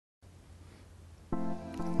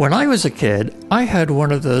When I was a kid, I had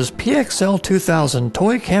one of those PXL-2000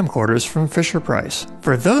 toy camcorders from Fisher-Price.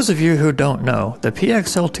 For those of you who don't know, the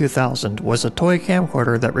PXL-2000 was a toy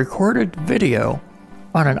camcorder that recorded video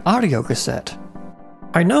on an audio cassette.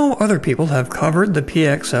 I know other people have covered the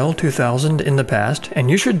PXL-2000 in the past, and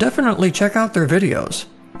you should definitely check out their videos.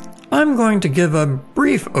 I'm going to give a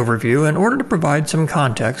brief overview in order to provide some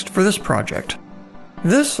context for this project.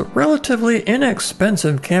 This relatively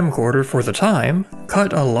inexpensive camcorder for the time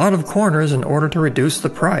cut a lot of corners in order to reduce the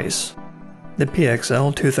price. The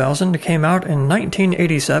PXL-2000 came out in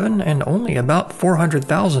 1987 and only about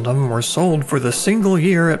 400,000 of them were sold for the single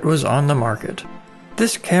year it was on the market.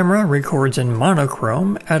 This camera records in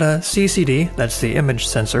monochrome at a CCD, that's the image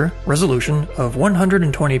sensor, resolution of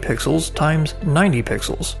 120 pixels times 90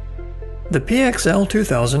 pixels. The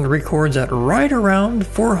PXL-2000 records at right around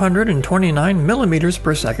 429 millimeters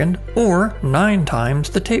per second, or 9 times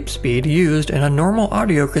the tape speed used in a normal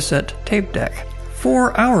audio cassette tape deck.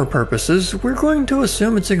 For our purposes, we're going to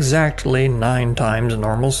assume it's exactly 9 times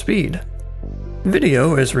normal speed.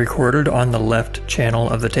 Video is recorded on the left channel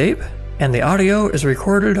of the tape, and the audio is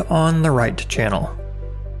recorded on the right channel.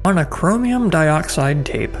 On a chromium dioxide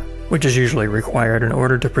tape, which is usually required in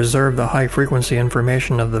order to preserve the high-frequency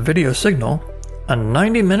information of the video signal, a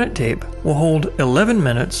 90-minute tape will hold 11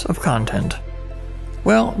 minutes of content.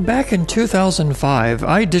 Well, back in 2005,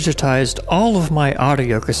 I digitized all of my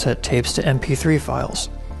audio cassette tapes to MP3 files.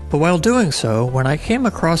 But while doing so, when I came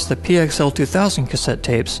across the PXL-2000 cassette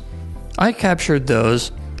tapes, I captured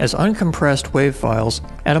those as uncompressed WAV files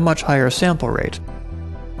at a much higher sample rate.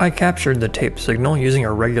 I captured the tape signal using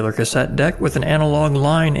a regular cassette deck with an analog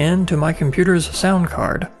line in to my computer's sound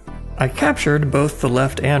card. I captured both the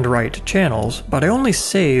left and right channels, but I only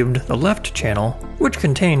saved the left channel, which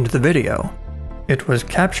contained the video. It was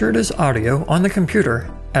captured as audio on the computer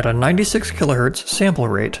at a 96 kHz sample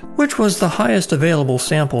rate, which was the highest available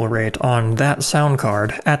sample rate on that sound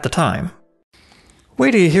card at the time.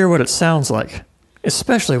 Wait till you hear what it sounds like,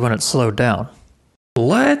 especially when it's slowed down.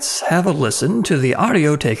 Let's have a listen to the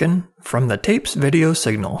audio taken from the tape's video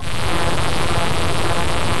signal.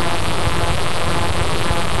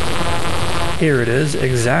 Here it is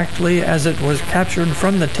exactly as it was captured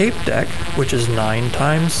from the tape deck, which is 9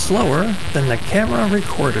 times slower than the camera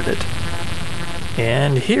recorded it.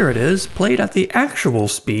 And here it is played at the actual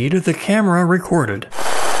speed the camera recorded.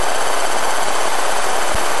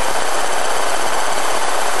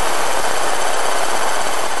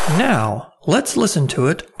 Now, let's listen to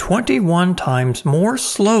it 21 times more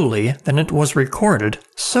slowly than it was recorded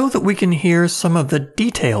so that we can hear some of the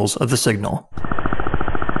details of the signal.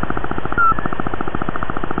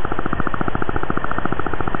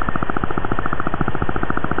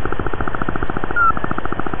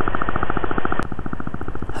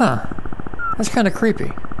 Huh, that's kind of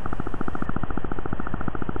creepy.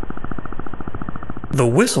 The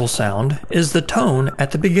whistle sound is the tone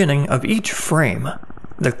at the beginning of each frame.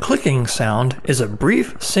 The clicking sound is a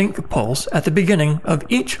brief sync pulse at the beginning of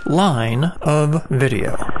each line of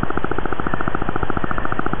video.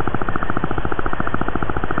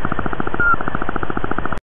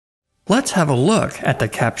 Let's have a look at the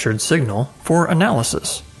captured signal for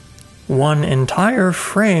analysis. One entire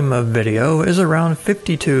frame of video is around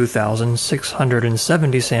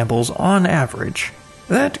 52,670 samples on average.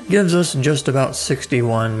 That gives us just about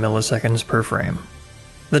 61 milliseconds per frame.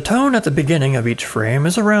 The tone at the beginning of each frame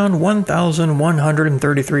is around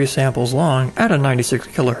 1,133 samples long at a 96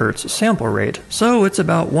 kHz sample rate, so it's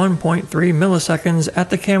about 1.3 milliseconds at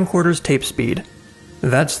the camcorder's tape speed.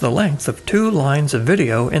 That's the length of 2 lines of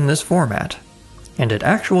video in this format. And at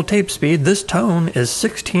actual tape speed, this tone is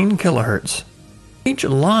 16 kHz. Each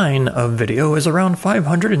line of video is around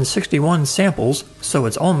 561 samples, so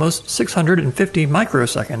it's almost 650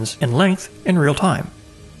 microseconds in length in real time.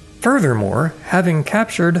 Furthermore, having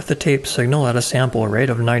captured the tape signal at a sample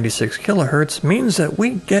rate of 96 kHz means that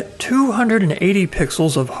we get 280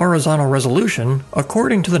 pixels of horizontal resolution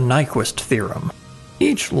according to the Nyquist theorem.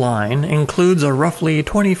 Each line includes a roughly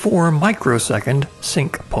 24 microsecond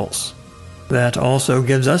sync pulse. That also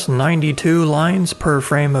gives us 92 lines per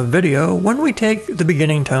frame of video when we take the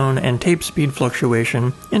beginning tone and tape speed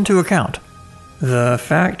fluctuation into account. The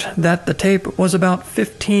fact that the tape was about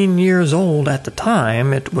 15 years old at the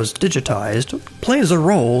time it was digitized plays a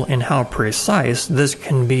role in how precise this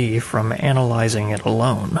can be from analyzing it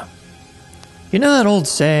alone. You know that old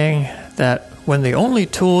saying that when the only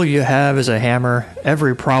tool you have is a hammer,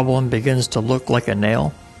 every problem begins to look like a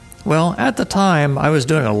nail? Well, at the time I was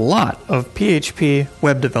doing a lot of PHP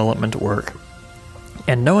web development work.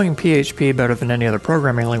 And knowing PHP better than any other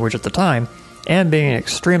programming language at the time, and being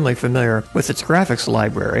extremely familiar with its graphics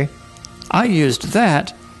library, I used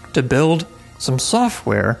that to build some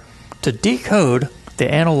software to decode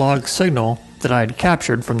the analog signal that I had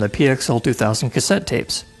captured from the PXL-2000 cassette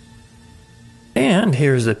tapes. And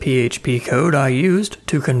here's the PHP code I used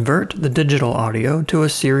to convert the digital audio to a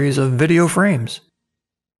series of video frames.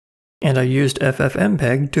 And I used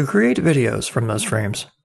FFmpeg to create videos from those frames.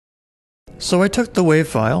 So I took the WAV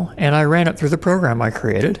file and I ran it through the program I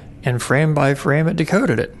created, and frame by frame it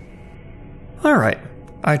decoded it. Alright,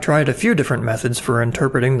 I tried a few different methods for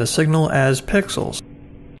interpreting the signal as pixels.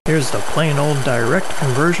 Here's the plain old direct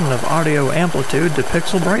conversion of audio amplitude to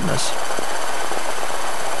pixel brightness.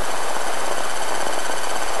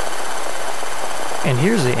 And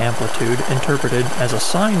here's the amplitude interpreted as a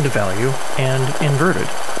signed value and inverted.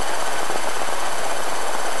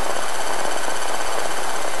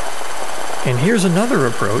 And here's another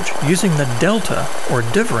approach using the delta, or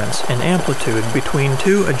difference in amplitude between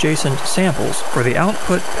two adjacent samples for the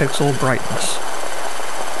output pixel brightness.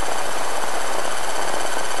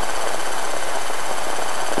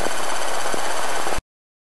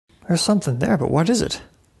 There's something there, but what is it?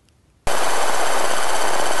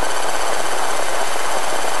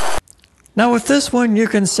 Now with this one, you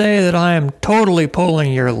can say that I am totally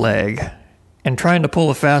pulling your leg and trying to pull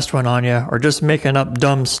a fast one on you, or just making up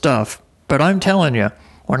dumb stuff. But I'm telling you,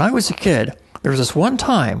 when I was a kid, there was this one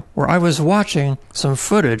time where I was watching some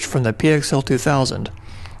footage from the PXL-2000,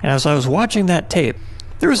 and as I was watching that tape,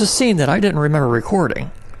 there was a scene that I didn't remember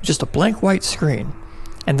recording, just a blank white screen,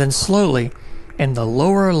 and then slowly, in the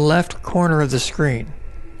lower left corner of the screen,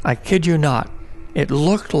 I kid you not, it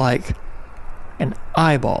looked like an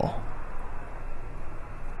eyeball.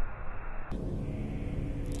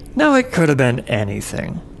 Now it could have been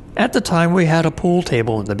anything. At the time we had a pool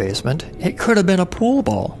table in the basement. It could have been a pool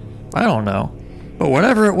ball. I don't know. But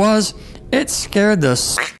whatever it was, it scared the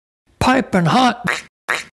piping hot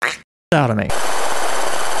out of me.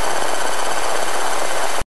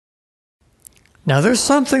 Now there's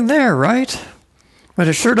something there, right? But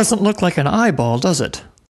it sure doesn't look like an eyeball, does it?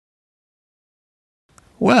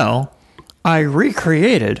 Well, I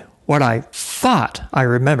recreated what I thought I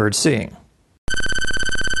remembered seeing.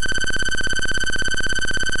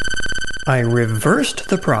 I reversed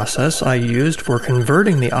the process I used for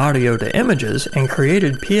converting the audio to images and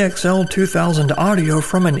created PXL-2000 audio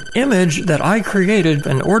from an image that I created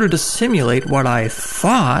in order to simulate what I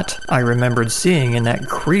thought I remembered seeing in that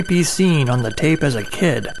creepy scene on the tape as a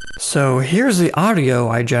kid. So here's the audio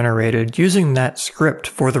I generated using that script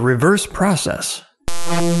for the reverse process.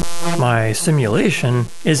 My simulation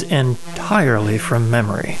is entirely from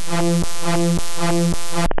memory.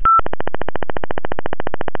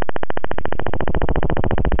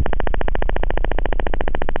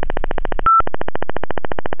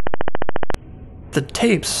 The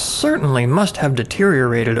tapes certainly must have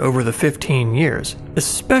deteriorated over the 15 years,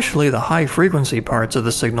 especially the high-frequency parts of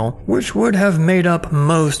the signal, which would have made up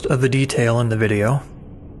most of the detail in the video.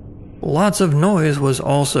 Lots of noise was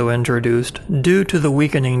also introduced due to the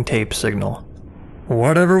weakening tape signal.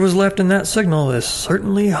 Whatever was left in that signal is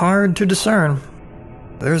certainly hard to discern.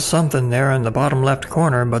 There's something there in the bottom left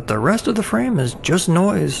corner, but the rest of the frame is just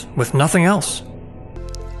noise, with nothing else.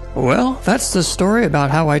 Well, that's the story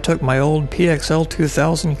about how I took my old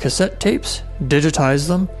PXL-2000 cassette tapes, digitized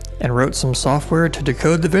them, and wrote some software to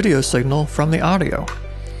decode the video signal from the audio.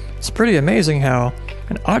 It's pretty amazing how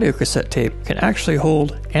an audio cassette tape can actually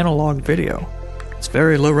hold analog video. It's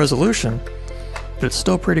very low resolution, but it's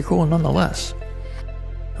still pretty cool nonetheless.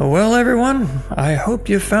 Well everyone, I hope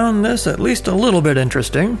you found this at least a little bit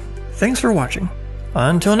interesting. Thanks for watching.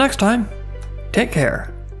 Until next time, take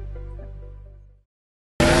care.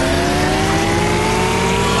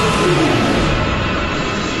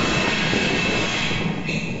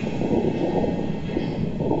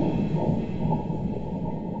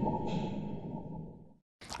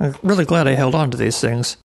 I'm really glad I held on to these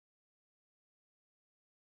things.